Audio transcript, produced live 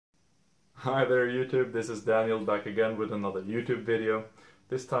Hi there YouTube, this is Daniel back again with another YouTube video.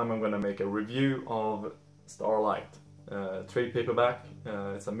 This time I'm going to make a review of Starlight, trade paperback.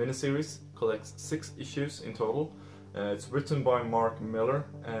 It's a miniseries, collects 6 issues in total. It's written by Mark Millar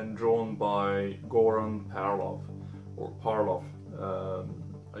and drawn by Goran Parlov, or Parlov.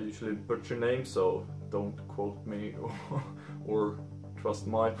 I usually butcher names, so don't quote me or trust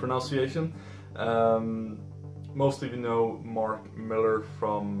my pronunciation. Most of you know Mark Millar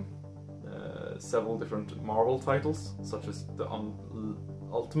from several different Marvel titles, such as the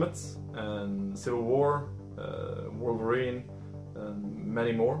Ultimates and Civil War, Wolverine, and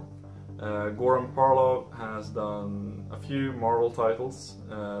many more. Goran Parlov has done a few Marvel titles,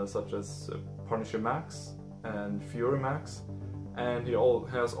 such as Punisher Max and Fury Max, and he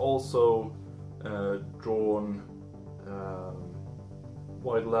has also drawn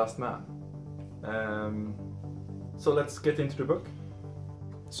Why the Last Man. So let's get into the book.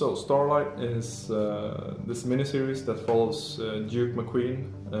 So Starlight is this miniseries that follows Duke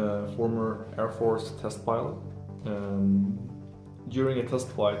McQueen, former Air Force test pilot. During a test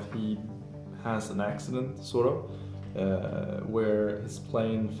flight he has an accident, sort of, where his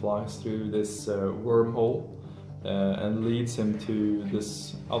plane flies through this wormhole and leads him to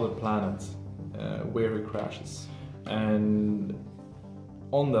this other planet where he crashes. And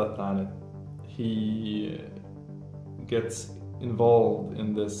on that planet he gets involved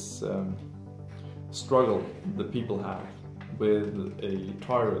in this struggle that people have with a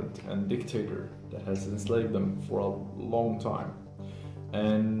tyrant and dictator that has enslaved them for a long time.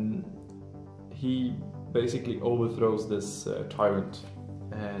 And he basically overthrows this tyrant,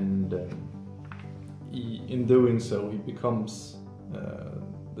 and in doing so he becomes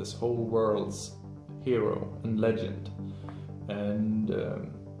this whole world's hero and legend. And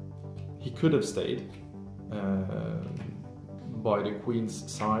he could have stayed by the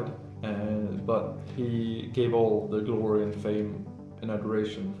Queen's side, but he gave all the glory and fame and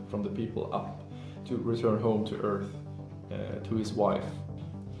adoration from the people up to return home to Earth, to his wife.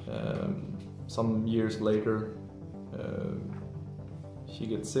 Some years later she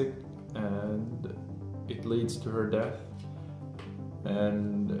gets sick and it leads to her death,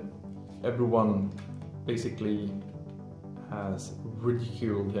 and everyone basically has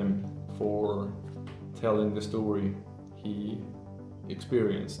ridiculed him for telling the story he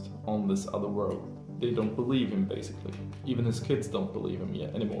experienced on this other world. They don't believe him, basically. Even his kids don't believe him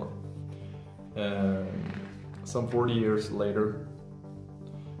yet anymore. Some 40 years later,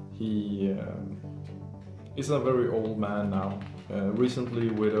 he is a very old man now, recently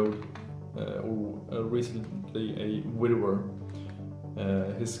widowed, or recently a widower.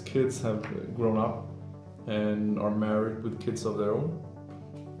 His kids have grown up and are married with kids of their own.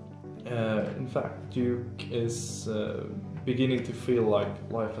 In fact, Duke is beginning to feel like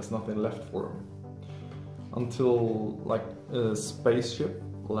life has nothing left for him, until like a spaceship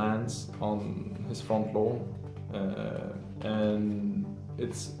lands on his front lawn, and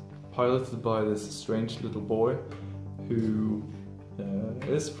it's piloted by this strange little boy who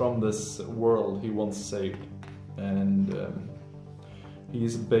is from this world he once saved, and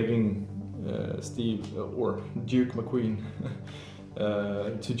he's begging Duke McQueen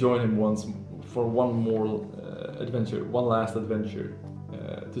to join him for one more adventure, one last adventure,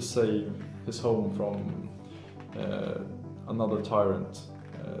 to save his home from another tyrant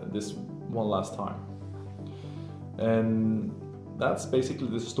this one last time. And that's basically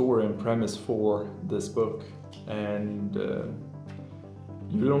the story and premise for this book, and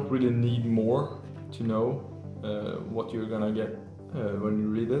you don't really need more to know what you're gonna get when you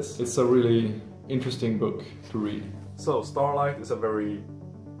read this. It's a really interesting book to read. So Starlight is a very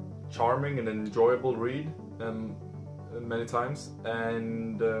charming and enjoyable read many times,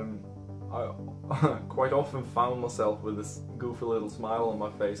 and I quite often found myself with this goofy little smile on my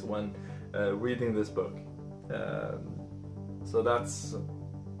face when reading this book. So that's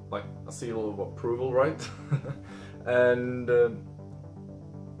like a seal of approval, right? And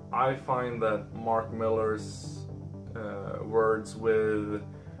I find that Mark Millar's words with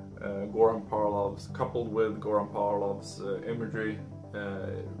Goran Parlov's, coupled with Goran Parlov's imagery,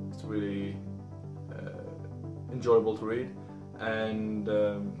 it's really enjoyable to read, and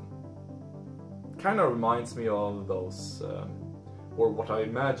kind of reminds me of those, or what I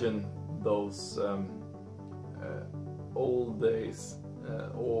imagine those old days,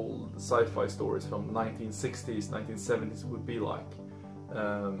 old sci-fi stories from 1960s, 1970s would be like.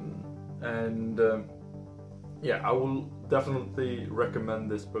 Yeah, I will definitely recommend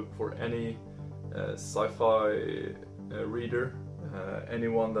this book for any sci-fi reader,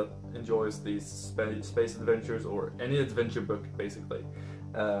 anyone that enjoys these space adventures or any adventure book basically.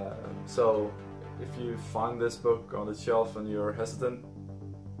 So if you find this book on the shelf and you're hesitant,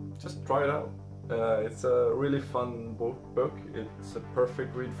 just try it out. It's a really fun book. It's a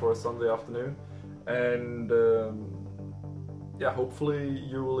perfect read for a Sunday afternoon, and yeah, hopefully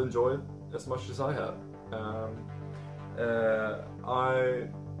you will enjoy it as much as I have. I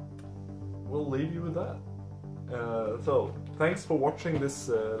will leave you with that. So thanks for watching this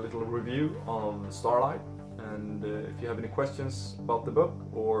little review on Starlight, and if you have any questions about the book,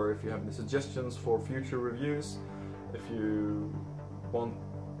 or if you have any suggestions for future reviews, if you want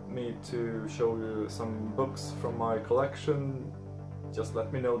me to show you some books from my collection, just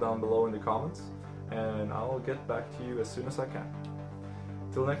let me know down below in the comments, and I'll get back to you as soon as I can.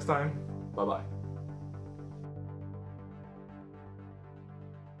 Till next time, bye bye.